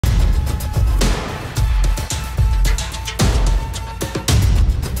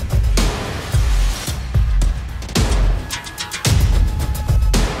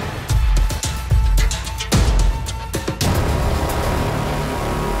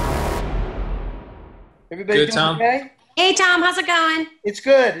Everybody Good, doing Tom? okay? Hey Tom, how's it going? It's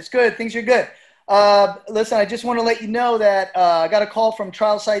good. It's good. Things are good. Listen, I just want to let you know that I got a call from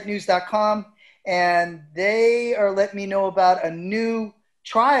trialsitenews.com, and they are letting me know about a new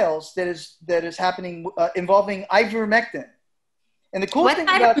trials that is happening involving ivermectin. And the cool What's thing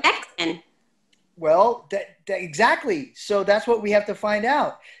about ivermectin? well, that exactly. So that's what we have to find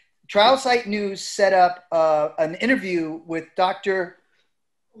out. Trial Site News set up an interview with hold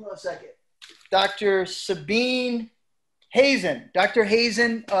on a second, Dr. Sabine Hazen. Dr.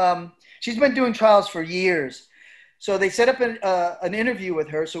 Hazen, she's been doing trials for years. So they set up an interview with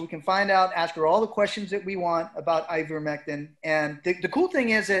her so we can find out, ask her all the questions that we want about ivermectin. And the cool thing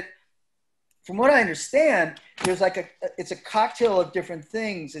is that, from what I understand, there's it's a cocktail of different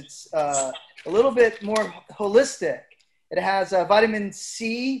things. It's a little bit more holistic. It has vitamin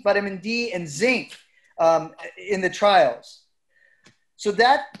C, vitamin D, and zinc in the trials. So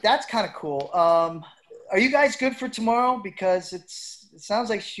that's kind of cool. Are you guys good for tomorrow? Because it sounds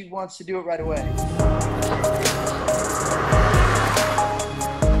like she wants to do it right away.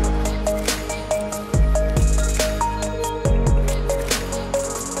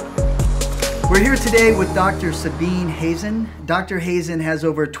 We're here today with Dr. Sabine Hazen. Dr. Hazen has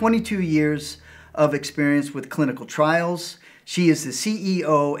over 22 years of experience with clinical trials. She is the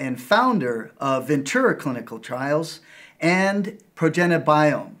CEO and founder of Ventura Clinical Trials and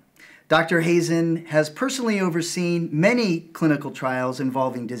Progenibiome. Dr. Hazen has personally overseen many clinical trials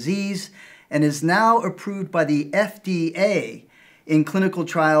involving disease and is now approved by the FDA in clinical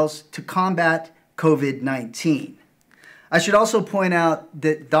trials to combat COVID-19. I should also point out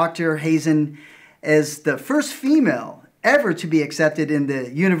that Dr. Hazen is the first female ever to be accepted in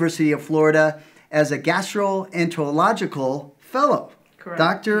the University of Florida as a gastroenterological fellow. Correct.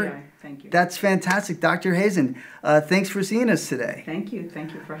 Doctor, yeah, thank you. That's fantastic. Dr. Hazen, thanks for seeing us today. Thank you.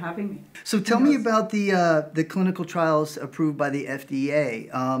 Thank you for having me. So tell me about the clinical trials approved by the FDA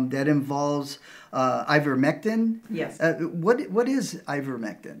that involves ivermectin. Yes. What is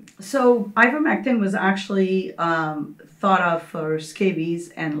ivermectin? So ivermectin was actually thought of for scabies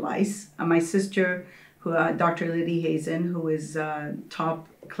and lice. My sister, Dr. Liddy Hazen, who is top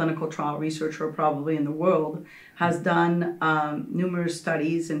clinical trial researcher probably in the world, has done numerous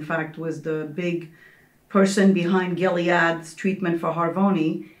studies. In fact, was the big person behind Gilead's treatment for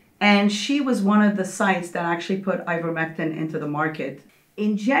Harvoni. And she was one of the sites that actually put ivermectin into the market.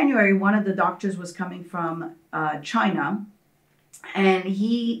 In January, one of the doctors was coming from China, and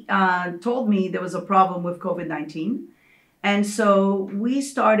he told me there was a problem with COVID-19. And so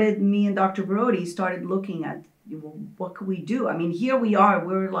me and Dr. Brody started looking at, well, what could we do? I mean, here we are,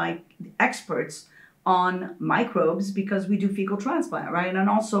 we're like experts on microbes because we do fecal transplant, right? And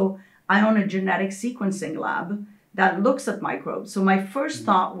also I own a genetic sequencing lab that looks at microbes. So my first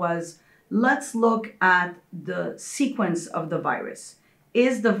thought was, let's look at the sequence of the virus.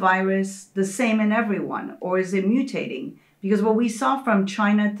 Is the virus the same in everyone, or is it mutating? Because what we saw from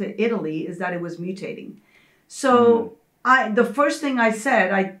China to Italy is that it was mutating. So the first thing I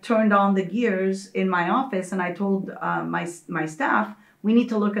said, I turned on the gears in my office and I told my staff, we need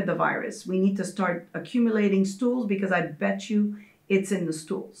to look at the virus. We need to start accumulating stools because I bet you it's in the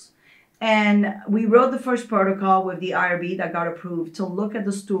stools. And we wrote the first protocol with the IRB that got approved to look at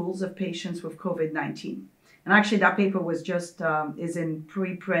the stools of patients with COVID-19. And actually that paper was just, is in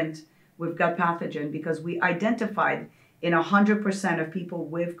preprint with gut pathogen because we identified in 100% of people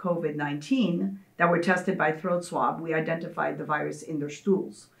with COVID-19 that were tested by throat swab, we identified the virus in their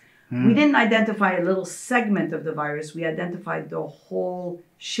stools. We didn't identify a little segment of the virus. We identified the whole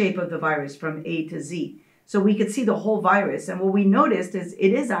shape of the virus from A to Z. So we could see the whole virus. And what we noticed is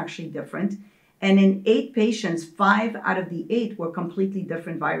it is actually different. And in 8 patients, 5 out of the 8 were completely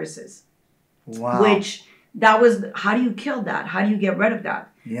different viruses. Wow. Which that was, how do you kill that? How do you get rid of that?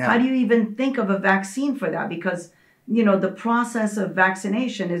 Yeah. How do you even think of a vaccine for that? Because, you know, the process of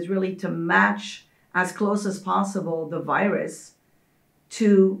vaccination is really to match as close as possible the virus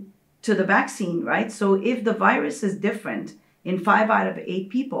to the vaccine, right? So if the virus is different in 5 out of 8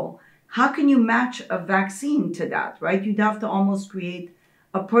 people, how can you match a vaccine to that, right? You'd have to almost create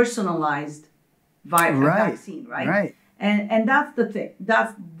a personalized vaccine, right? Right. And that's the thing.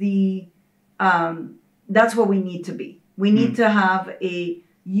 That's what we need to be. We need to have a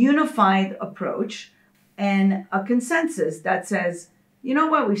unified approach and a consensus that says, you know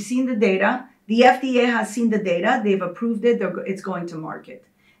what, we've seen the data. The FDA has seen the data. They've approved it. It's going to market.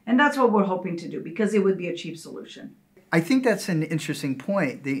 And that's what we're hoping to do because it would be a cheap solution. I think that's an interesting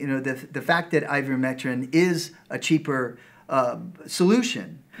point. The fact that ivermectin is a cheaper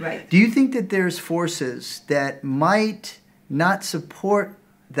solution. Right. Do you think that there's forces that might not support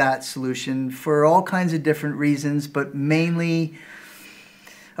that solution for all kinds of different reasons, but mainly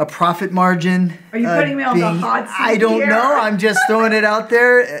a profit margin. Are you putting me on the hot seat I don't here? know. I'm just throwing it out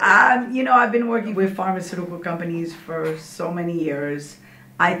there. You know, I've been working with pharmaceutical companies for so many years.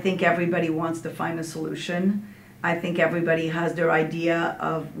 I think everybody wants to find a solution. I think everybody has their idea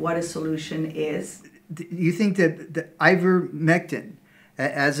of what a solution is. You think that the ivermectin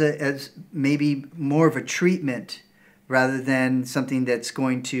as maybe more of a treatment rather than something that's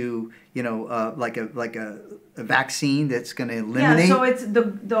going to, you know, like a vaccine that's going to eliminate? Yeah, so it's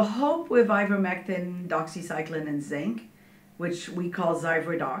the hope with ivermectin, doxycycline, and zinc, which we call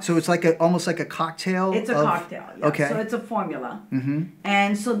Zyverdox. So it's like almost like a cocktail? It's a cocktail, yeah. Okay. So it's a formula. Mm-hmm.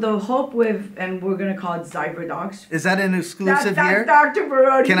 And so the hope with, and we're going to call it Zyverdox. Is that an exclusive here? That's Dr.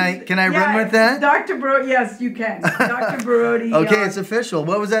 Barodi. Can I run with that? Dr. Barodi, yes, you can. Dr. Barodi. Okay, it's official.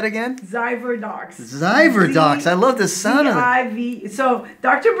 What was that again? Zyverdox. Zyverdox. I love the sound of it. Z-I-V. So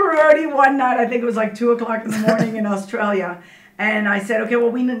Dr. Barodi one night, I think it was like 2 o'clock in the morning in Australia, and I said, okay, well,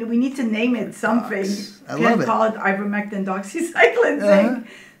 we need to name it something. I love it. Call it ivermectin doxycycline zinc.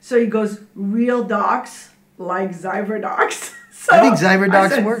 So he goes, real docs like Zyverdox. So I think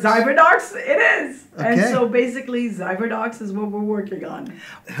Zyverdox works. Zyverdox, it is. Okay. And so basically, Zyverdox is what we're working on.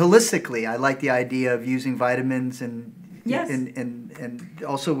 Holistically, I like the idea of using vitamins and yes. and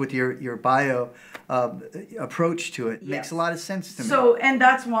also with your bio approach to it. Yes. Makes a lot of sense to me. So, and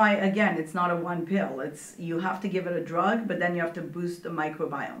that's why, again, it's not a one pill. It's you have to give it a drug, but then you have to boost the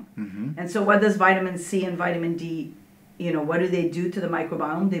microbiome. Mm-hmm. And so what does vitamin C and vitamin D, you know, what do they do to the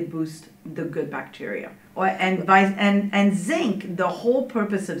microbiome? They boost the good bacteria. And zinc, the whole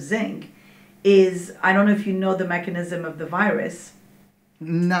purpose of zinc is, I don't know if you know the mechanism of the virus.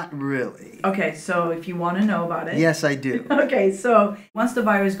 Not really. Okay, so if you want to know about it. Yes, I do. Okay, so once the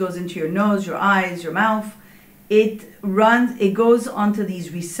virus goes into your nose, your eyes, your mouth, it goes onto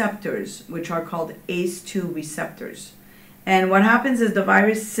these receptors, which are called ACE2 receptors. And what happens is the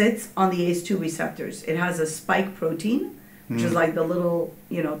virus sits on the ACE2 receptors. It has a spike protein, which is like the little,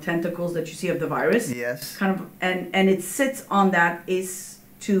 you know, tentacles that you see of the virus. Yes. Kind of, and it sits on that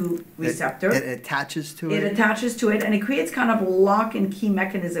ACE2 receptor. It attaches to it. It attaches to it, and it creates kind of a lock and key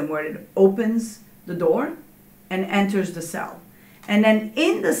mechanism where it opens the door and enters the cell. And then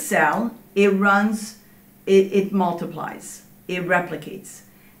in the cell, it multiplies, it replicates.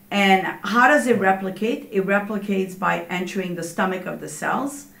 And how does it replicate? It replicates by entering the stomach of the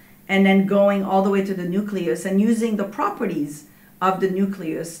cells and then going all the way to the nucleus and using the properties of the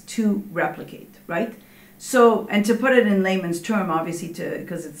nucleus to replicate, right? So, and to put it in layman's term, obviously,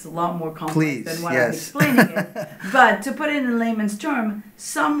 because it's a lot more complex than what I'm explaining it, but to put it in layman's term,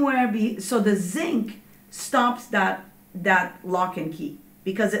 so the zinc stops that lock and key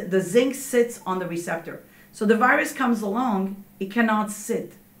because the zinc sits on the receptor. So the virus comes along, it cannot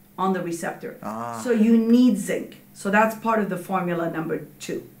sit on the receptor. So you need zinc. So that's part of the formula number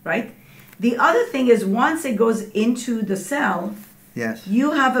 2, right? The other thing is once it goes into the cell, yes,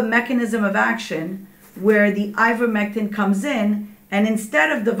 you have a mechanism of action where the ivermectin comes in, and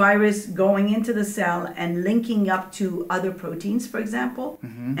instead of the virus going into the cell and linking up to other proteins, for example,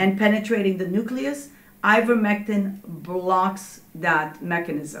 and penetrating the nucleus, ivermectin blocks that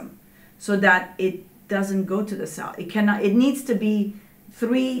mechanism so that it doesn't go to the cell. It needs to be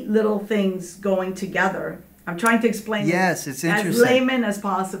 3 little things going together. I'm trying to explain it's interesting. As layman as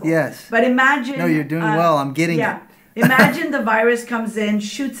possible. Yes. But imagine... No, you're doing well. I'm getting it. Imagine the virus comes in,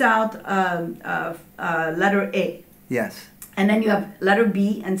 shoots out letter A. Yes. And then you have letter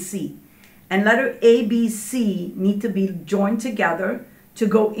B and C. And letter A, B, C need to be joined together to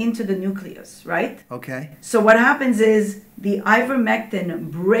go into the nucleus, right? Okay. So what happens is the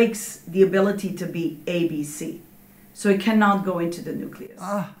ivermectin breaks the ability to be A, B, C. So it cannot go into the nucleus.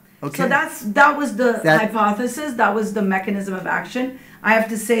 Okay. So that was the hypothesis. That was the mechanism of action. I have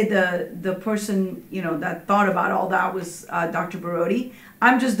to say the person, you know, that thought about all that was Dr. Barodi.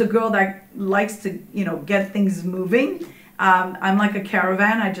 I'm just the girl that likes to, you know, get things moving. I'm like a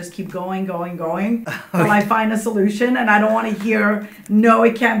caravan. I just keep going till I find a solution. And I don't want to hear, no,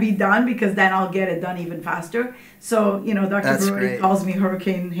 it can't be done, because then I'll get it done even faster. So, you know, Dr. Barodi calls me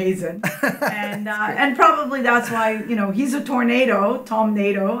Hurricane Hazen. And probably that's why, you know, he's a tornado,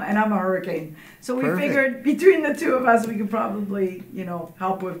 and I'm a hurricane. So we figured between the two of us, we could probably, you know,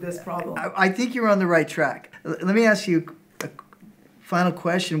 help with this problem. I think you're on the right track. Let me ask you a final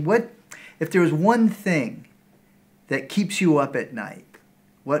question. What, if there was one thing that keeps you up at night,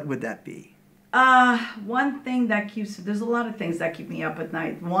 what would that be? One thing that there's a lot of things that keep me up at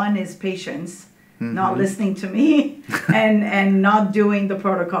night. One is patients not listening to me and not doing the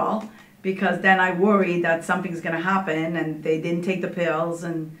protocol. because then I worry that something's going to happen and they didn't take the pills,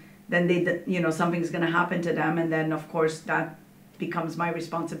 and then something's going to happen to them. And then of course that becomes my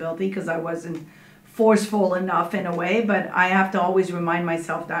responsibility because I wasn't forceful enough in a way. But I have to always remind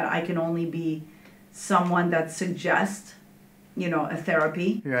myself that I can only be someone that suggests, a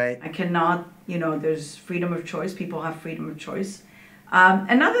therapy. Right. I cannot, there's freedom of choice. People have freedom of choice.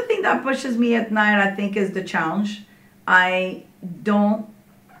 Another thing that pushes me at night, I think, is the challenge.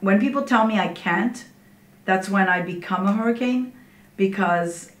 When people tell me I can't, that's when I become a hurricane,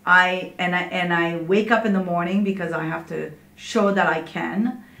 because I wake up in the morning because I have to show that I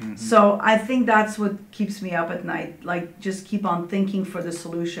can. Mm-hmm. So I think that's what keeps me up at night. Like, just keep on thinking for the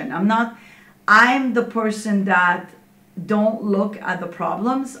solution. I'm the person that don't look at the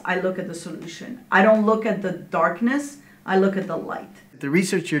problems, I look at the solution. I don't look at the darkness, I look at the light. The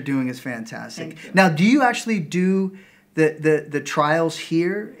research you're doing is fantastic. Now, do you actually do the trials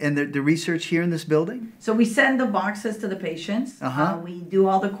here and the research here in this building? So we send the boxes to the patients. We do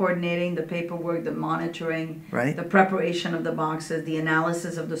all the coordinating, the paperwork, the monitoring, right, the preparation of the boxes, the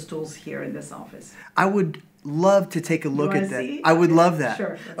analysis of the stools here in this office. I would love to take a look at that. See? I would love that.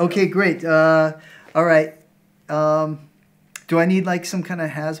 Sure. Okay, great. All right. Do I need like some kind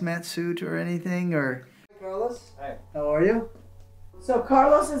of hazmat suit or anything? Or Carlos? Hi. How are you? So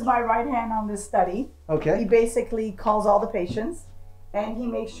Carlos is my right hand on this study. Okay. He basically calls all the patients, and he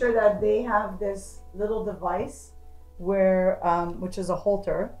makes sure that they have this little device where, which is a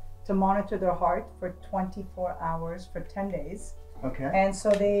Holter, to monitor their heart for 24 hours for 10 days. Okay. And so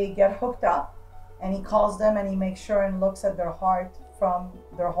they get hooked up, and he calls them and he makes sure and looks at their heart from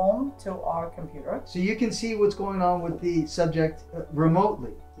their home to our computer. So you can see what's going on with the subject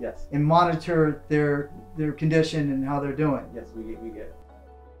remotely. Yes. And monitor their condition and how they're doing. Yes, we get it.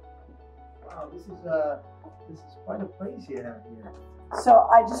 Wow, this is quite a place you have here. So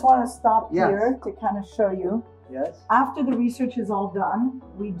I just want to stop Yes. here to kind of show you. Yes. After the research is all done,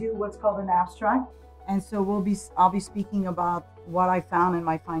 we do what's called an abstract, and so I'll be speaking about what I found and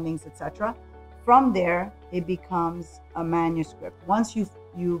my findings, etc. From there, it becomes a manuscript. Once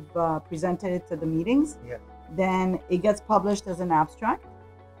you've presented it to the meetings, yeah, then it gets published as an abstract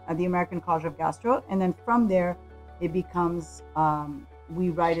at the American College of Gastro, and then from there, it becomes we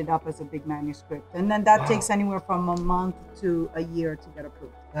write it up as a big manuscript, and then that takes anywhere from a month to a year to get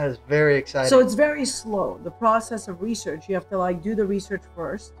approved. That is very exciting. So it's very slow. The process of research, you have to do the research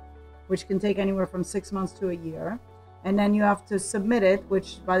first, which can take anywhere from 6 months to a year, and then you have to submit it,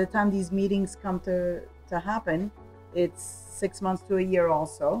 which by the time these meetings come to happen, it's 6 months to a year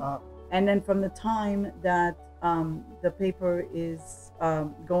also. And then from the time that the paper is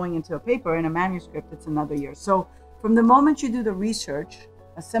going into a paper in a manuscript, it's another year. So from the moment you do the research,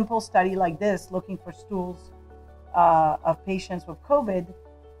 a simple study like this, looking for stools of patients with COVID,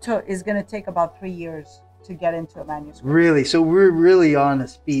 is going to take about 3 years to get into a manuscript. Really? So we're really on a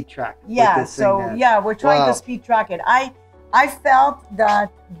speed track. Yeah. With this thing then. We're trying to speed track it. I felt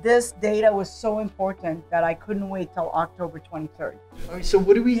that this data was so important that I couldn't wait till October 23rd. All right, so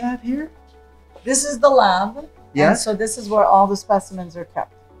what do we have here? This is the lab. Yeah. And so this is where all the specimens are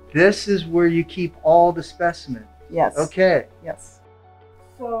kept. This is where you keep all the specimens. Yes. Okay. Yes.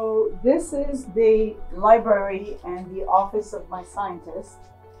 So this is the library and the office of my scientist.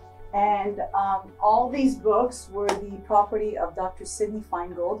 And all these books were the property of Dr. Sidney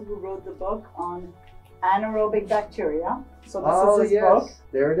Feingold, who wrote the book on anaerobic bacteria. So this is his book.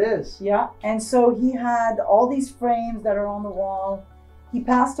 There it is. Yeah. And so he had all these frames that are on the wall. He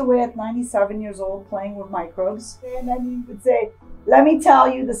passed away at 97 years old playing with microbes. And then he would say, "Let me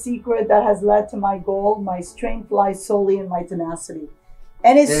tell you the secret that has led to my goal. My strength lies solely in my tenacity."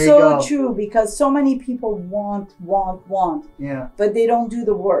 And it's so true, because so many people want. Yeah. But they don't do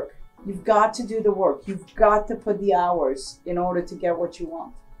the work. You've got to do the work. You've got to put the hours in order to get what you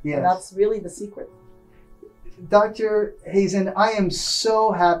want. Yes. And that's really the secret. Dr. Hazen, I am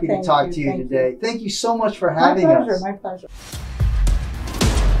so happy to talk to you today. Thank you so much for having us. My pleasure.